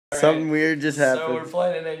Something weird just happened. So we're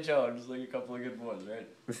playing NHL, just like a couple of good boys, right?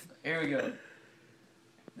 Here we go.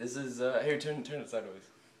 This is here. Turn it sideways.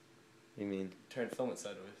 You mean? Film it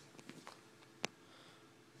sideways.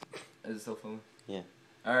 Is it still filming? Yeah.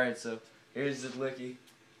 All right. So here's Zidlicki,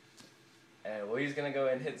 and well, he's gonna go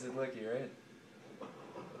and hit Zidlicki, right?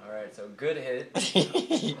 All right. So good hit.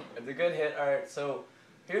 It's a good hit. All right. So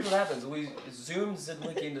here's what happens. We zoom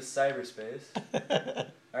Zidlicki into cyberspace.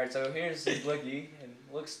 Alright, so here's Zidlicki, and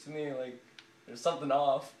looks to me like there's something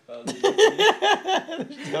off about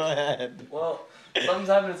Zidlicki. Go ahead. Well, something's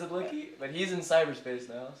happened to Zidlicki, but he's in cyberspace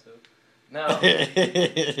now, so... Now,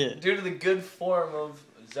 due to the good form of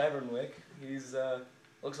Zybernick, he's,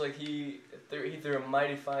 looks like he threw a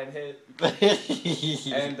mighty fine hit,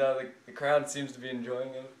 and the crowd seems to be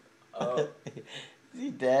enjoying him. Is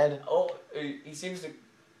he dead? Oh, he seems to...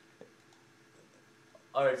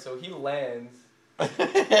 Alright, so he lands...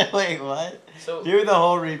 Wait, what? So do the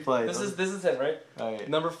whole replay. This is him, right? Okay.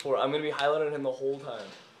 Number 4. I'm gonna be highlighting him the whole time.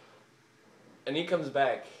 And he comes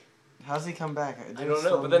back. How's he come back? I don't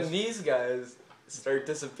know, but then these guys start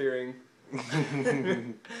disappearing.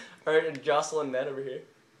 Alright, and Jocelyn Ned over here.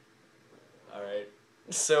 Alright.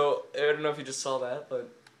 So I don't know if you just saw that, but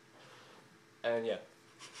and yeah.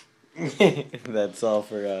 That's all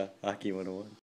for Hockey 101.